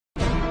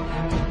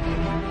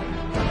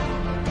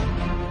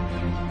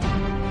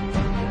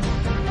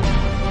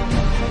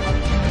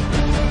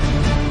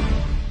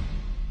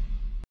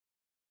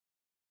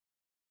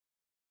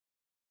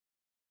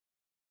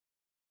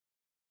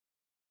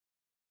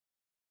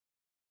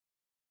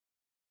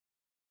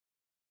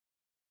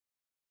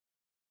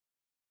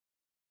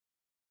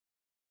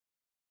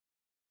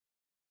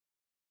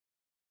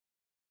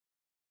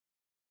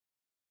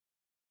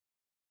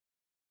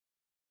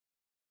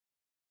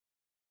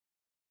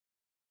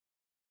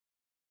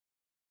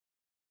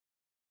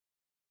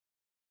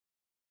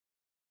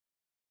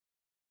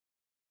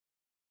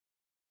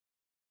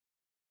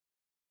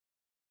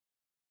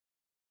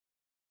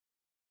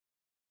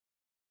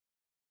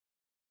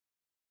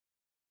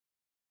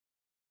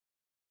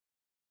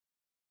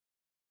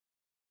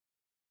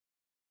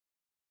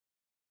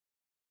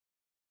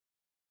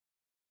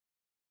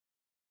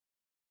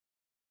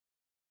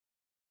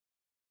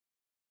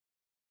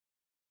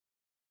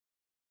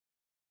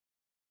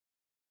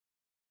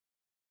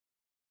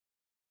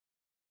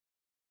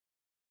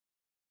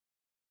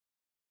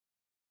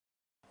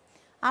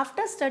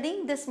After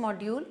studying this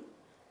module,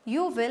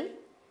 you will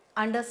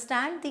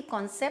understand the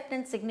concept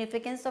and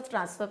significance of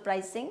transfer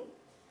pricing,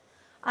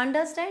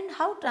 understand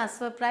how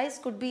transfer price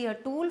could be a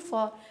tool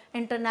for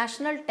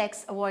international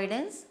tax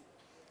avoidance,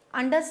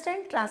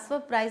 understand transfer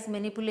price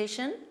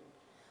manipulation,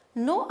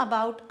 know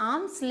about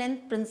arm's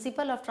length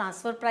principle of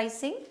transfer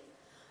pricing,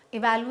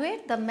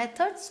 evaluate the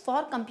methods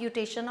for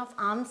computation of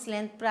arm's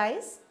length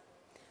price,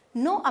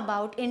 know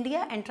about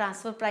India and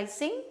transfer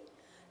pricing,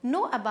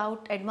 know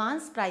about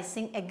advanced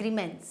pricing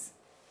agreements.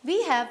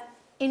 We have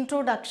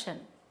introduction.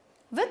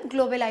 With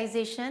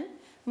globalization,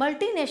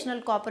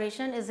 multinational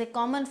corporation is a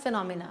common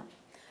phenomena.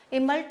 A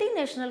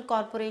multinational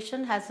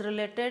corporation has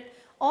related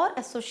or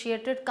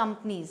associated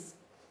companies.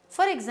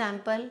 For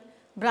example,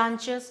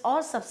 branches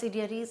or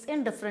subsidiaries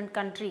in different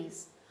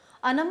countries.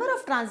 A number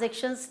of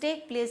transactions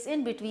take place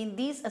in between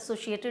these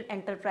associated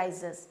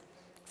enterprises.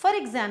 For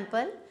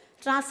example,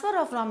 transfer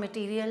of raw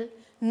material,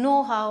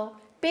 know-how,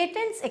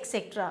 patents,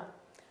 etc.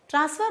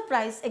 Transfer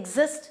price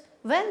exists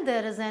when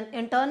there is an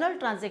internal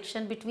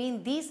transaction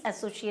between these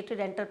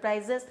associated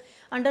enterprises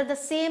under the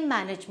same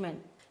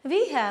management.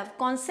 We have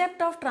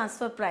concept of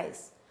transfer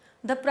price.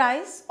 The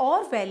price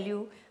or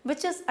value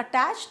which is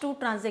attached to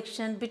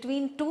transaction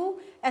between two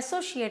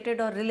associated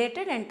or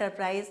related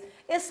enterprise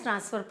is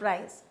transfer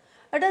price.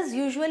 It is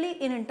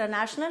usually in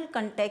international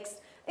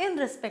context in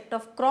respect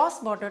of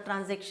cross-border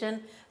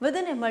transaction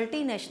within a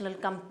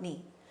multinational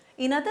company.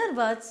 In other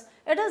words,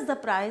 it is the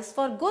price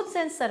for goods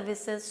and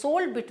services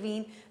sold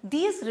between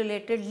these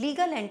related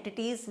legal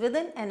entities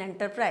within an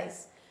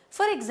enterprise.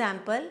 For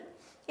example,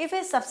 if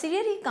a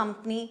subsidiary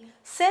company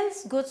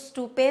sells goods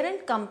to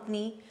parent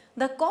company,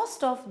 the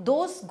cost of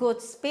those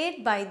goods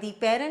paid by the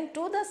parent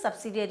to the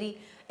subsidiary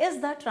is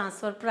the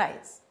transfer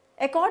price.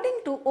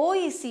 According to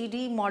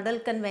OECD Model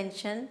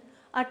Convention,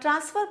 a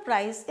transfer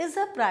price is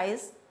a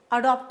price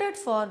adopted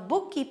for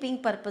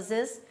bookkeeping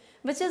purposes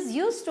which is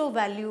used to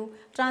value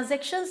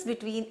transactions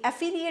between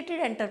affiliated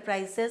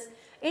enterprises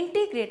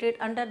integrated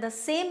under the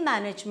same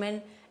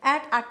management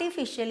at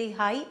artificially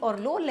high or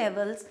low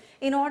levels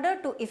in order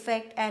to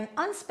effect an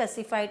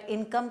unspecified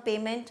income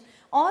payment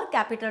or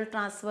capital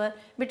transfer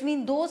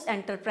between those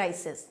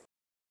enterprises.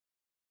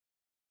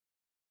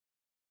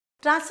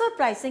 Transfer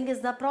pricing is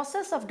the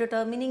process of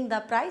determining the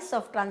price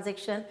of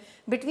transaction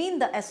between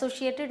the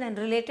associated and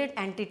related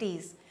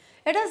entities.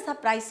 It is the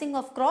pricing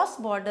of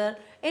cross-border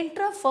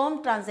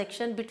intra-firm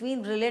transaction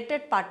between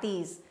related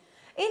parties.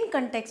 In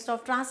context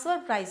of transfer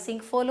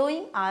pricing,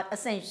 following are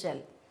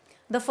essential.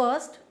 The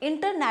first,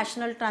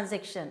 international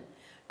transaction.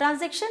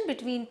 Transaction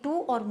between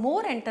two or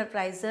more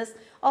enterprises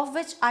of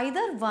which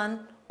either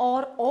one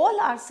or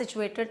all are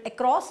situated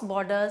across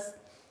borders.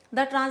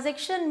 The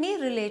transaction may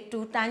relate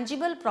to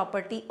tangible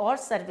property or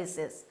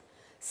services.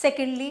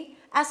 Secondly,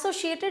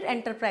 associated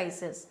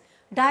enterprises.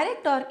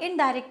 Direct or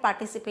indirect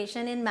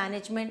participation in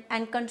management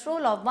and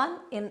control of one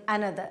in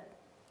another.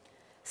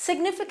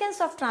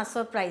 Significance of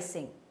transfer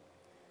pricing.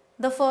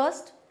 The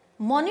first,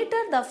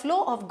 monitor the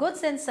flow of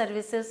goods and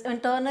services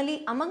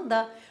internally among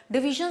the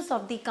divisions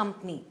of the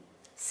company.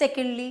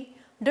 Secondly,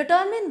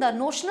 determine the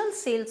notional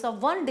sales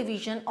of one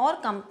division or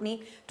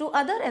company to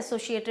other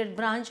associated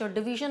branch or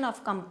division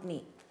of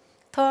company.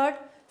 Third,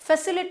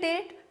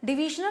 facilitate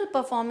divisional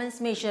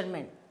performance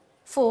measurement.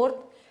 Fourth,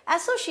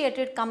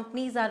 associated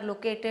companies are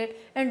located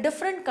in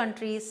different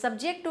countries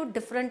subject to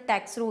different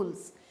tax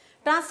rules.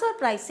 Transfer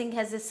pricing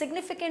has a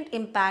significant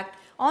impact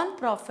on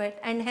profit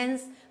and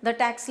hence the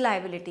tax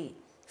liability.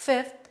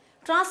 Fifth,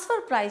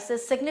 transfer price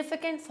is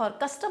significant for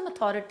custom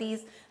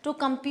authorities to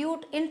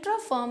compute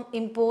intra-firm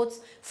imports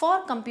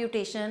for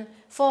computation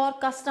for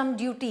custom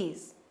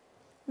duties.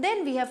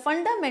 Then we have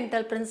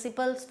fundamental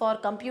principles for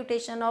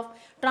computation of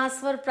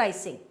transfer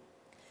pricing.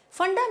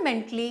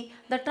 Fundamentally,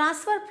 the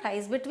transfer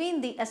price between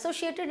the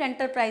associated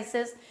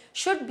enterprises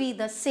should be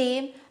the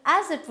same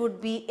as it would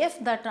be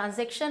if the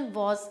transaction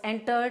was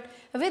entered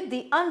with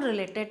the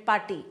unrelated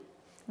party.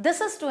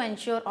 This is to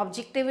ensure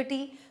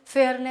objectivity,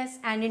 fairness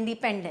and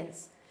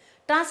independence.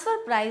 Transfer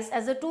price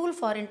as a tool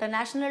for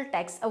international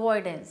tax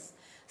avoidance.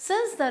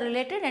 Since the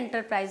related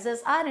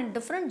enterprises are in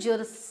different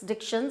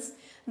jurisdictions,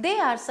 they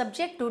are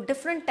subject to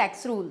different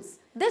tax rules.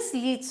 This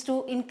leads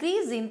to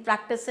increase in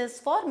practices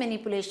for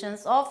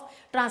manipulations of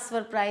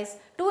transfer price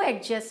to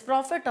adjust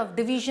profit of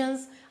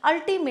divisions,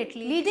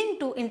 ultimately leading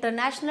to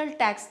international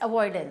tax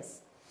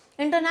avoidance.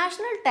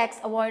 International tax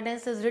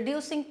avoidance is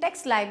reducing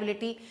tax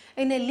liability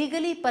in a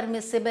legally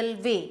permissible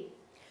way.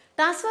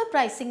 Transfer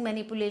pricing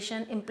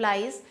manipulation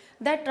implies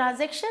that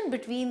transaction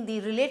between the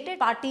related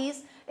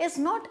parties is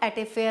not at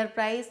a fair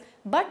price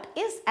but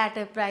is at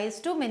a price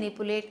to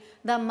manipulate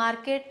the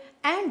market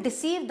and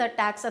deceive the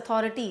tax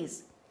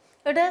authorities.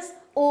 It is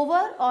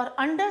over or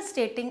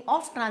understating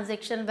of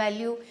transaction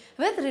value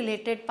with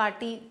related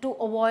party to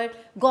avoid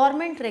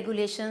government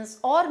regulations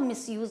or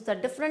misuse the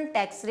different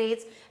tax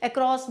rates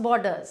across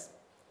borders.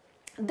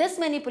 This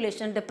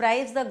manipulation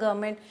deprives the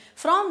government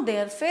from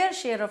their fair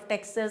share of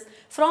taxes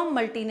from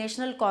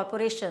multinational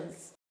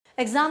corporations.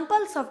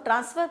 Examples of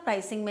transfer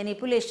pricing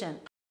manipulation.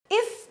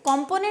 If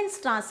components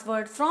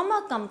transferred from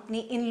a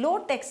company in low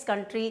tax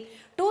country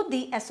to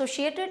the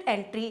associated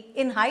entry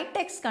in high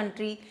tax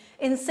country,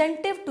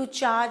 incentive to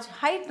charge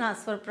high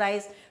transfer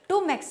price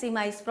to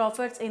maximize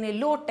profits in a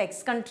low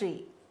tax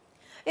country.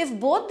 If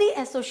both the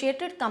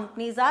associated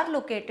companies are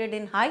located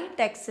in high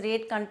tax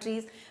rate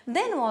countries,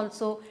 then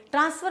also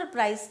transfer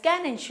price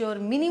can ensure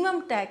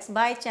minimum tax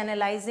by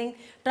channelizing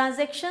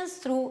transactions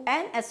through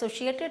an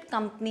associated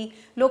company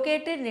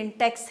located in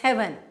tax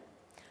haven.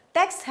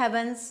 Tax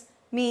havens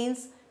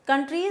means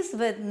countries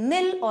with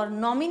nil or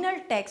nominal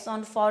tax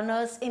on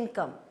foreigners'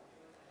 income.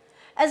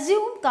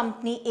 Assume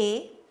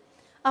company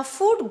a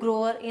food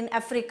grower in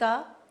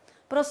Africa,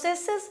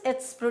 processes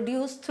its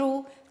produce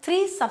through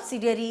 3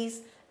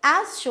 subsidiaries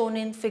as shown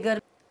in figure.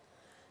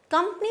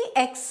 Company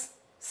X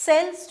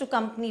sells to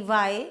company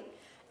Y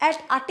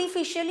at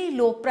artificially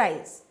low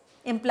price,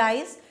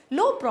 implies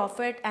low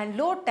profit and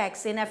low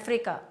tax in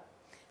Africa.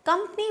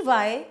 Company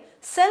Y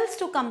sells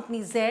to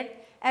company Z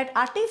at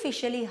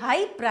artificially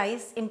high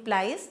price,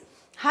 implies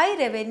high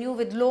revenue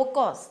with low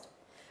cost.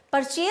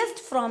 Purchased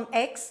from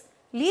X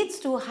leads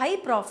to high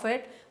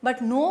profit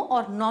but no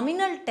or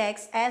nominal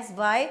tax as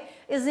Y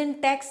is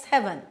in tax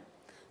haven.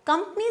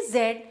 Company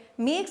Z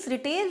makes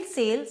retail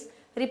sales,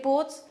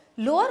 reports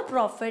lower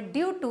profit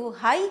due to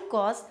high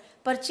cost,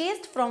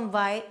 purchased from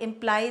Y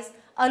implies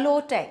a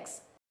low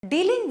tax.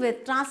 Dealing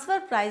with transfer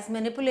price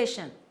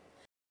manipulation.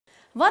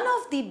 One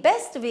of the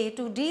best way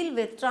to deal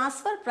with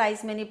transfer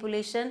price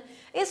manipulation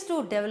is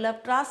to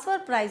develop transfer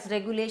price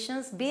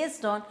regulations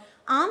based on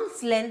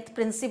arm's length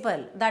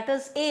principle, that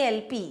is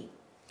ALP.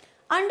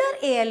 Under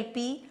ALP,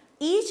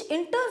 each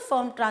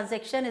inter-firm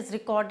transaction is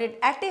recorded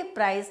at a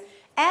price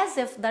as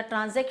if the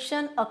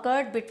transaction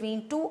occurred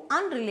between two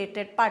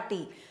unrelated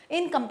parties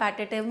in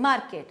competitive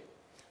market.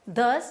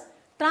 Thus,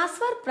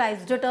 transfer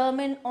price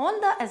determined on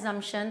the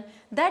assumption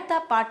that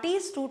the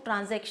parties to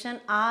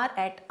transaction are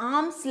at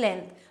arm's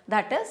length,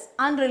 that is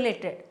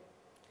unrelated.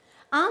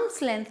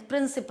 Arm's length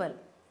principle.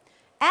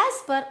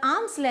 As per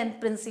arm's length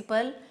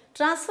principle,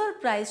 transfer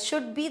price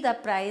should be the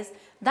price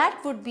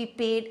that would be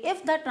paid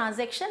if the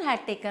transaction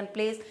had taken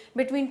place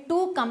between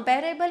two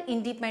comparable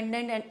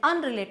independent and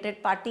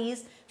unrelated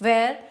parties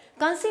where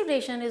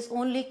consideration is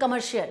only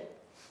commercial.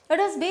 It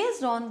is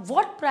based on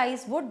what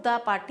price would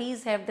the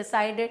parties have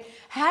decided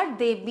had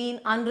they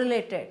been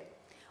unrelated.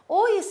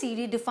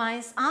 OECD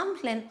defines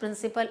arm's length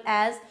principle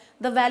as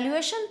the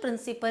valuation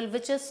principle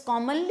which is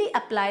commonly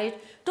applied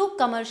to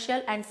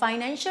commercial and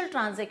financial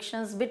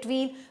transactions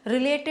between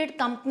related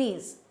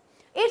companies.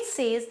 It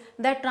says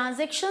that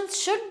transactions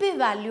should be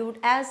valued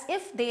as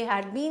if they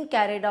had been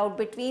carried out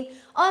between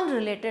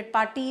unrelated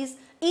parties,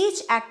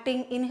 each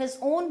acting in his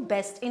own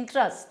best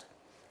interest.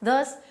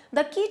 Thus,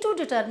 the key to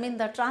determine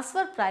the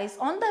transfer price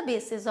on the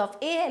basis of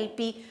ALP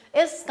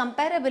is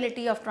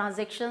comparability of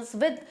transactions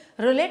with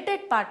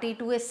related party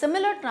to a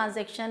similar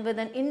transaction with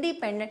an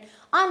independent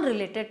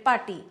unrelated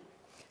party.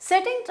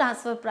 Setting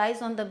transfer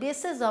price on the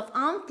basis of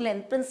arm's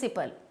length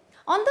principle.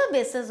 On the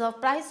basis of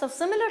price of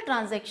similar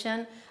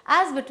transaction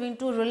as between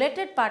two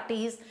related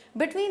parties,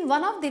 between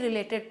one of the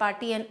related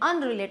party and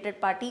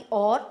unrelated party,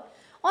 or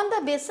on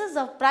the basis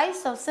of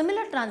price of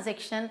similar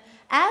transaction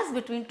as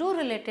between two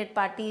related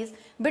parties,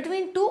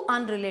 between two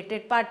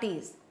unrelated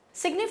parties.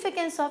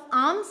 Significance of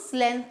arm's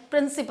length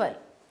principle.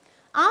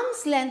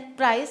 Arm's length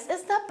price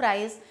is the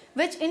price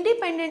which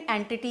independent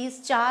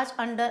entities charge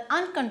under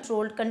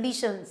uncontrolled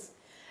conditions.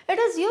 It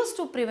is used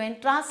to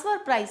prevent transfer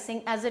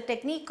pricing as a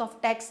technique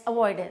of tax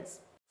avoidance.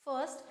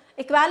 First,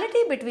 equality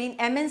between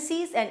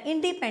MNCs and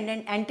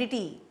independent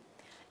entity.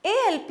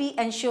 ALP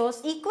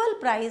ensures equal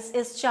price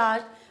is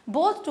charged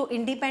both to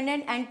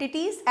independent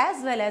entities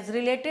as well as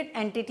related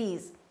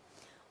entities.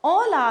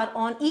 All are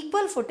on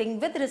equal footing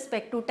with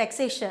respect to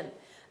taxation.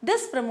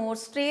 This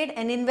promotes trade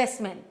and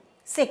investment.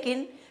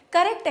 Second,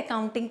 correct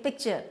accounting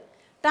picture.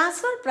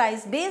 Transfer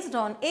price based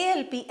on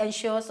ALP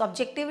ensures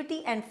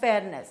objectivity and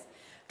fairness.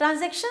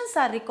 Transactions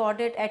are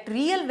recorded at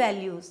real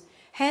values.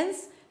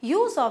 Hence,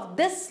 use of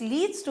this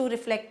leads to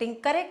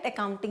reflecting correct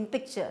accounting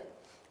picture.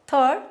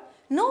 Third,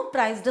 no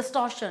price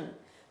distortion.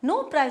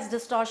 No price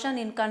distortion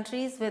in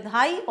countries with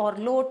high or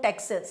low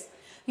taxes.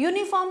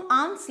 Uniform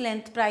arm's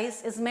length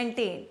price is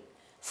maintained.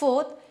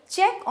 Fourth,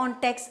 check on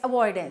tax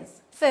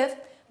avoidance. Fifth,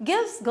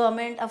 gives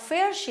government a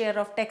fair share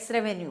of tax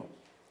revenue.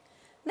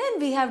 Then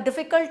we have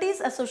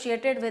difficulties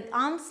associated with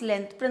arm's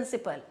length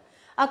principle.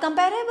 A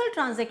comparable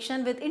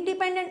transaction with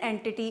independent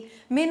entity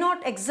may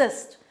not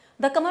exist.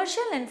 The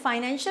commercial and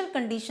financial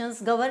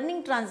conditions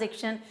governing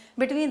transaction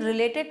between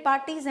related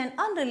parties and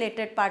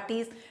unrelated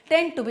parties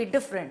tend to be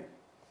different.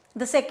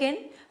 The second,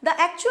 the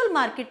actual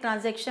market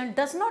transaction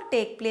does not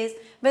take place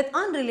with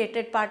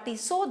unrelated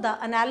parties, so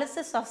the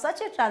analysis of such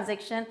a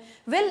transaction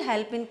will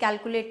help in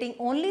calculating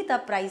only the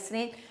price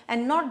range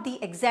and not the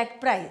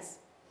exact price.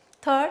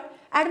 Third,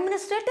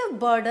 administrative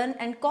burden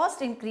and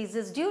cost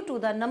increases due to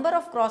the number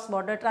of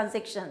cross-border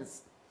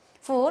transactions.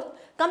 Fourth,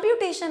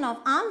 computation of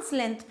arm's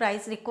length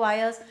price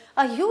requires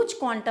a huge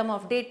quantum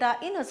of data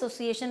in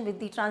association with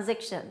the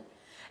transaction.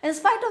 In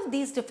spite of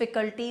these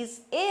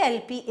difficulties,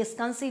 ALP is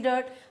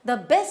considered the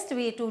best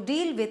way to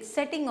deal with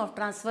setting of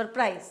transfer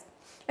price.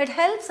 It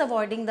helps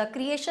avoiding the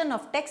creation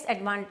of tax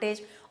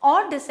advantage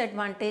or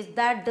disadvantage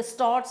that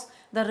distorts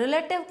the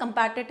relative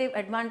competitive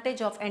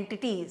advantage of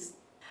entities.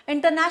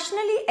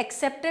 Internationally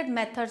accepted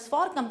methods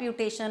for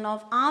computation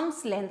of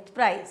arm's length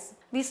price.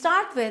 We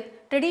start with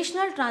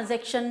traditional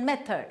transaction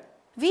method.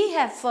 We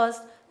have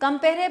first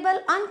comparable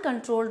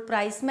uncontrolled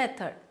price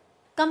method.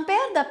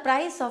 Compare the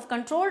price of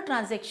controlled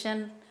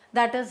transaction,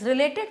 that is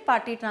related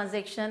party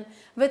transaction,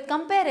 with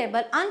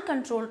comparable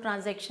uncontrolled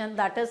transaction,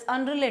 that is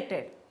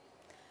unrelated.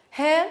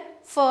 Here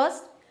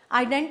first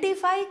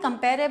identify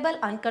comparable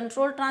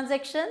uncontrolled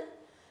transaction.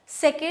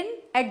 Second,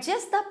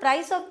 adjust the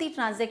price of the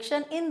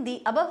transaction in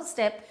the above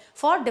step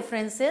for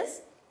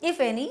differences,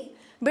 if any,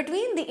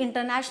 between the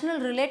international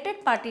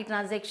related party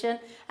transaction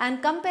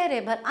and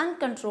comparable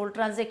uncontrolled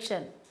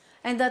transaction.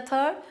 And the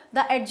third,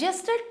 the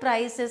adjusted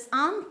price is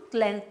arm's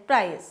length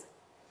price.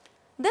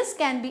 This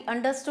can be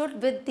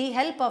understood with the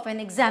help of an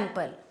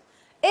example.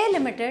 A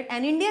Limited,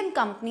 an Indian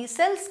company,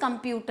 sells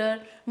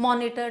computer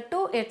monitor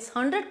to its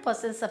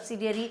 100%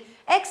 subsidiary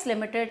X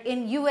Limited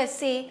in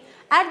USA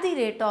at the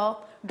rate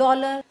of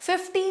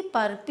 $50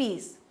 per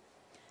piece.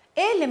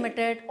 A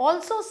Limited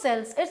also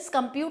sells its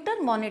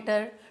computer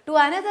monitor to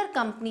another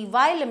company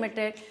Y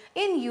Limited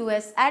in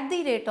US at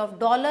the rate of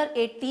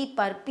 $80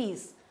 per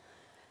piece.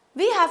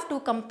 We have to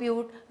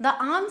compute the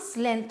arm's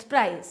length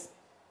price.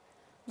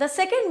 The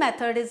second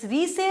method is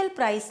resale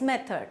price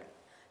method.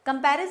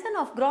 Comparison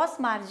of gross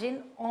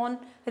margin on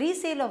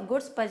resale of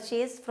goods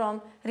purchased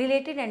from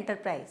related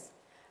enterprise.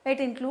 It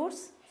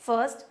includes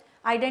first,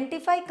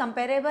 identify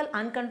comparable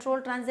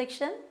uncontrolled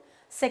transaction.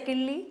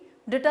 Secondly,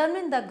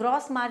 determine the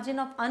gross margin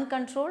of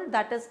uncontrolled,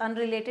 that is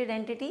unrelated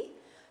entity.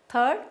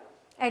 Third,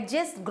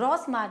 adjust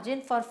gross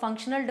margin for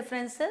functional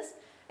differences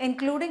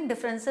including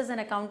differences in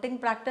accounting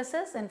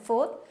practices. And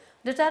fourth,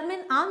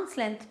 determine arm's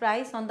length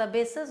price on the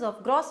basis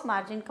of gross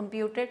margin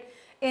computed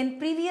in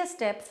previous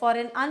step for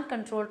an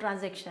uncontrolled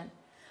transaction.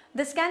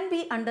 This can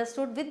be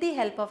understood with the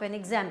help of an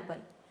example.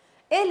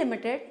 A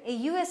Limited, a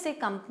USA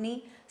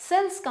company,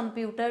 sells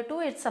computer to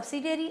its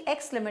subsidiary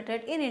X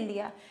Limited in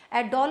India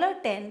at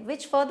 $10,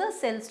 which further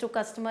sells to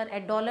customer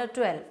at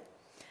 $12.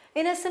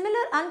 In a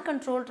similar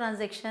uncontrolled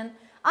transaction,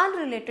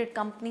 unrelated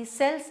company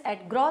sells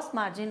at gross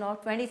margin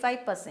of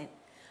 25%.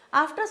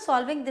 After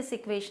solving this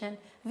equation,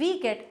 we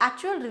get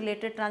actual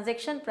related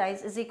transaction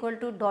price is equal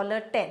to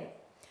 $10.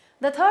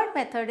 The third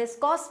method is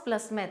cost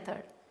plus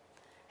method.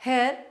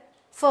 Here,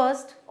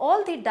 first,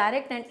 all the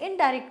direct and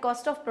indirect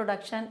cost of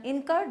production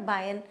incurred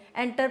by an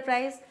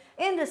enterprise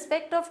in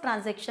respect of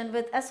transaction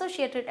with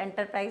associated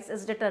enterprise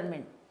is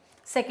determined.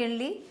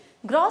 Secondly,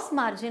 gross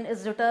margin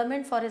is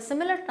determined for a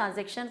similar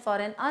transaction for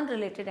an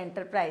unrelated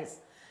enterprise.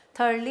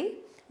 Thirdly,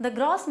 the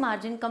gross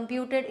margin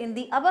computed in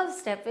the above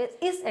step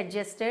is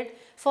adjusted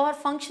for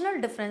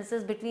functional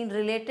differences between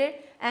related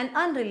and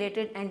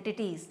unrelated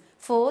entities.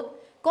 Fourth,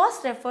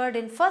 cost referred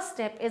in first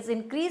step is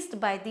increased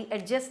by the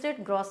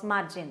adjusted gross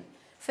margin.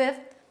 Fifth,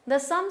 the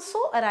sum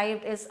so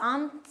arrived is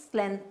arm's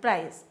length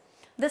price.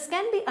 This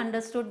can be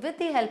understood with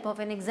the help of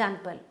an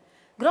example.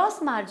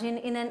 Gross margin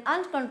in an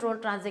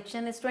uncontrolled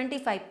transaction is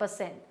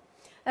 25%.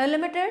 A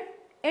limited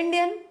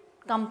Indian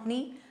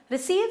company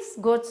receives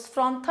goods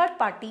from third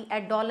party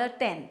at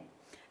 $10.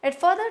 It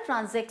further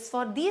transacts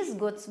for these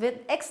goods with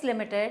X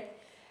Limited,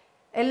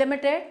 a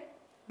limited,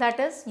 that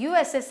is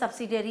USA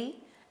subsidiary,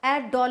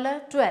 at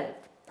 $12.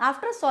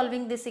 After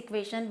solving this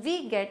equation,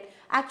 we get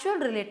actual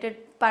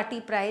related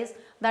party price,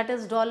 that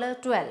is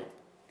 $12.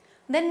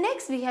 Then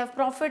next we have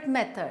profit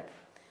method.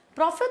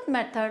 Profit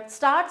method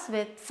starts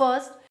with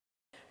first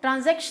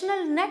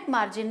transactional net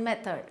margin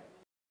method.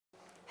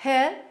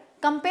 Here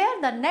compare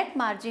the net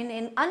margin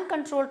in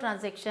uncontrolled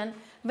transaction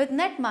with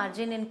net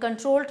margin in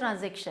controlled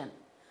transaction.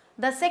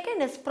 The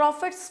second is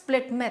profit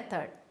split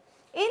method.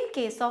 In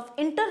case of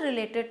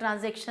interrelated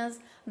transactions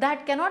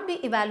that cannot be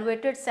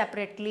evaluated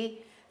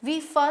separately, we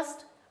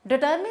first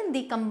determine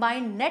the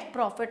combined net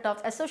profit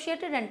of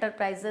associated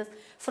enterprises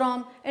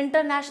from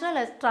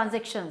international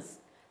transactions.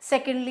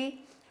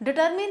 Secondly,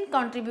 determine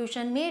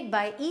contribution made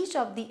by each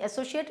of the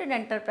associated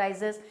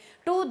enterprises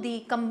to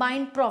the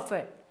combined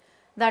profit.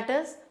 That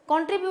is,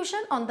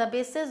 contribution on the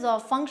basis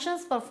of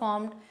functions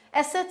performed,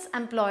 assets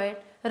employed,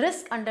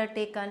 risk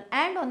undertaken,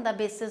 and on the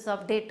basis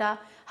of data,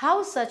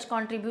 how such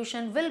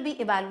contribution will be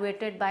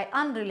evaluated by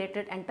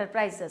unrelated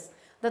enterprises.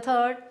 The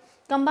third,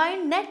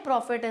 combined net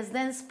profit is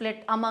then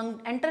split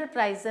among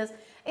enterprises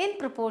in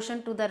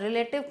proportion to the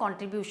relative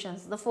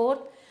contributions. The fourth,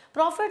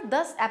 profit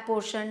thus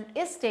apportioned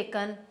is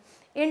taken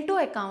into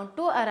account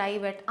to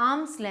arrive at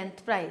arm's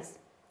length price.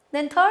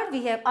 Then third,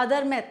 we have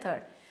other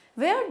method,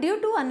 where due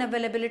to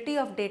unavailability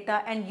of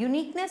data and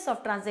uniqueness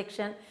of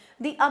transaction,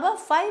 the above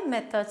 5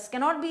 methods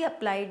cannot be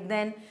applied,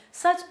 then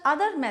such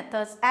other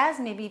methods as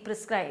may be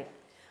prescribed.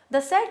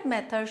 The said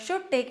method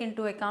should take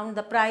into account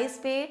the price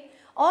paid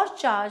or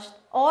charged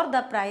or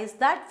the price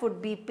that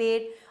would be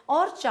paid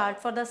or charged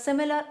for the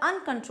similar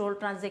uncontrolled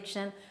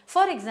transaction.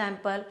 For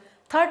example,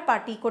 third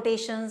party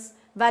quotations,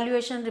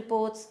 valuation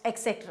reports,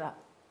 etc.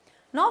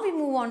 Now we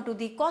move on to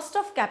the cost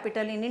of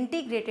capital in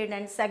integrated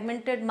and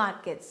segmented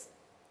markets.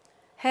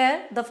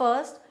 Here the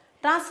first,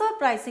 transfer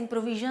pricing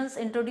provisions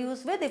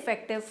introduced with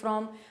effective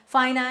from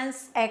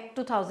Finance Act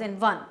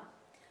 2001.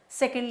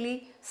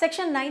 Secondly,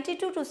 Section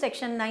 92 to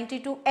Section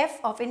 92F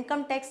of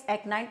Income Tax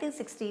Act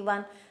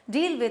 1961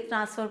 deal with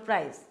transfer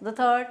price. The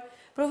third,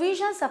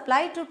 provisions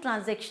apply to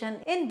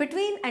transaction in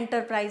between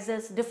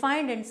enterprises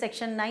defined in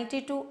Section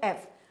 92F.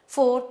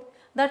 Fourth,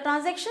 the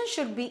transaction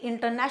should be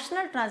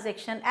international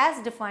transaction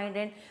as defined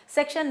in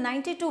Section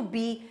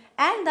 92B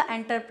and the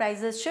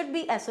enterprises should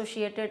be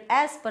associated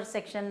as per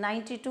Section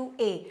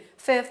 92A.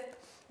 Fifth,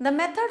 the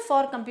method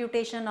for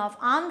computation of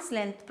arm's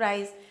length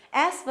price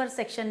as per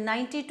Section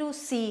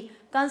 92C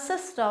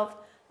consists of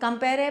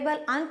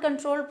comparable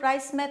uncontrolled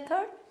price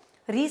method,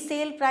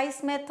 resale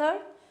price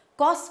method,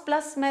 cost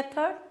plus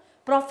method,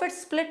 profit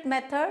split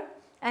method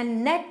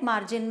and net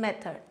margin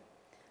method.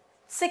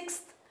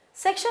 Sixth,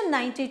 Section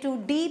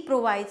 92D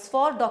provides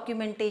for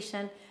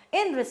documentation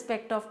in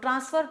respect of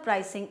transfer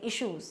pricing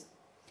issues.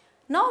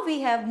 Now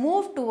we have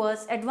moved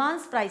towards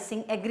Advance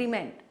Pricing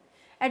Agreement.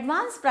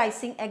 Advance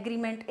Pricing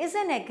Agreement is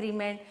an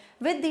agreement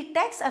with the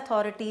tax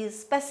authorities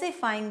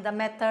specifying the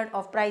method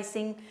of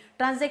pricing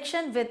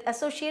transaction with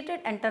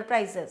associated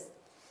enterprises.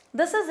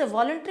 This is a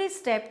voluntary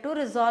step to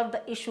resolve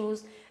the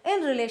issues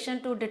in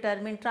relation to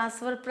determine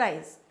transfer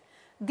price.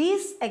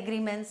 These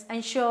agreements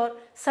ensure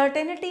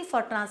certainty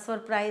for transfer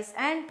price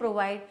and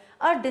provide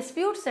a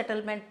dispute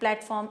settlement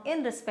platform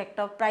in respect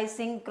of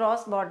pricing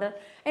cross-border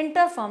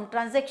inter-firm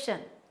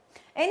transaction.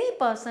 Any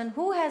person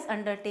who has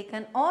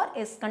undertaken or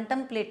is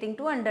contemplating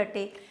to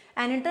undertake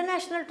an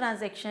international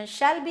transaction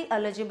shall be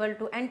eligible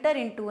to enter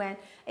into an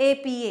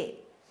APA.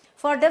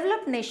 For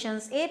developed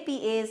nations,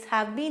 APAs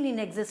have been in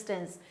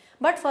existence,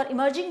 but for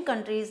emerging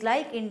countries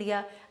like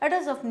India, it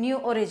is of new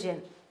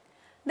origin.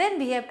 Then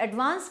we have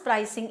Advanced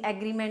Pricing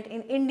Agreement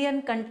in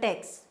Indian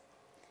context.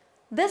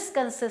 This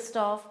consists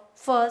of,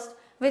 first,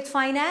 with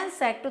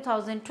Finance Act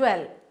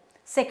 2012.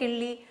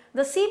 Secondly,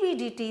 the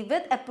CBDT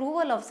with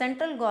approval of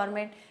central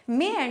government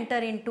may enter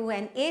into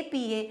an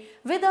APA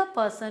with a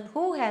person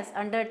who has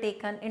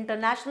undertaken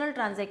international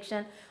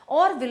transaction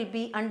or will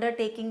be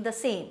undertaking the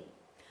same.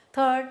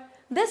 Third,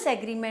 this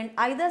agreement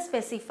either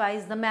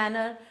specifies the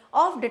manner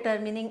of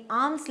determining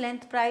arm's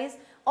length price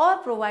or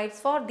provides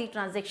for the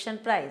transaction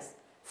price.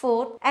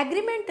 Fourth,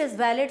 agreement is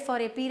valid for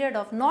a period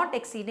of not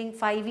exceeding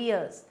 5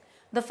 years.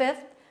 The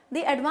fifth,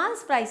 the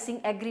advance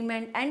pricing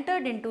agreement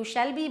entered into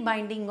shall be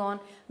binding on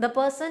the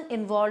person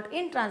involved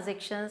in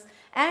transactions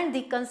and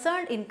the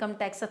concerned income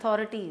tax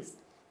authorities.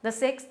 The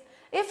sixth,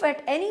 if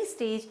at any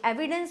stage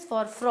evidence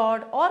for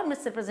fraud or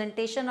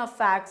misrepresentation of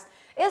facts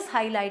is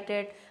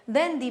highlighted,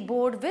 then the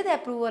board with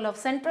approval of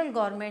central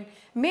government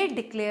may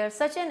declare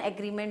such an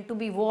agreement to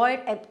be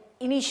void ab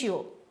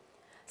initio.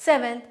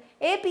 Seventh,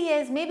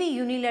 APAs may be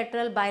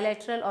unilateral,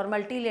 bilateral or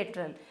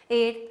multilateral.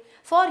 Eighth,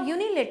 for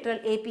unilateral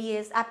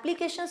APAs,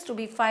 applications to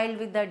be filed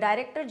with the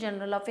Director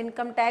General of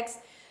Income Tax,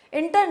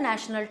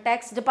 International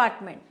Tax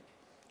Department.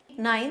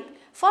 Ninth,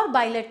 for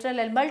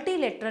bilateral and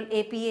multilateral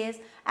APAs,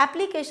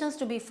 applications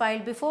to be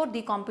filed before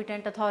the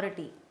competent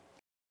authority.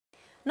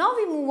 Now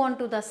we move on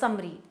to the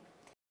summary.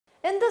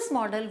 In this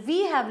model,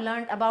 we have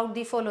learned about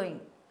the following.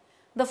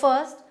 The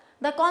first,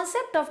 the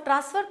concept of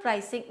transfer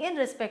pricing in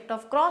respect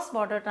of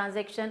cross-border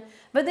transaction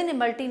within a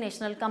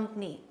multinational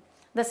company.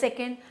 The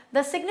second,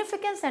 the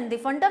significance and the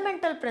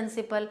fundamental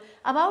principle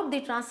about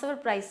the transfer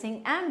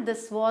pricing, and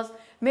this was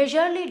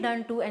majorly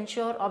done to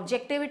ensure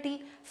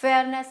objectivity,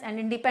 fairness and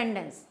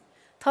independence.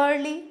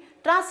 Thirdly,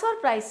 transfer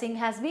pricing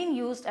has been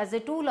used as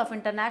a tool of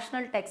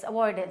international tax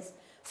avoidance.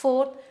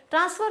 Fourth,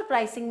 transfer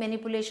pricing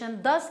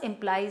manipulation thus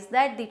implies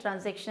that the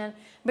transaction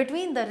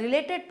between the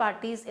related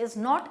parties is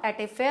not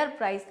at a fair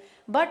price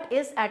but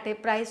is at a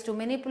price to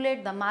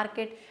manipulate the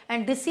market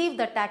and deceive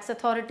the tax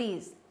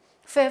authorities.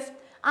 Fifth,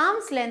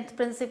 arm's length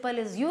principle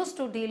is used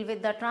to deal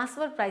with the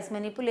transfer price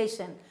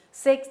manipulation.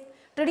 Sixth,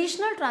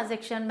 traditional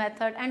transaction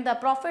method and the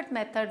profit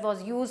method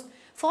was used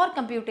for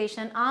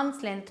computation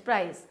arm's length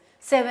price.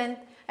 Seventh,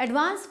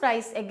 advance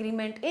price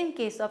agreement in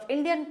case of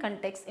Indian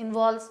context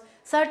involves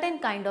certain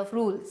kind of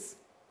rules.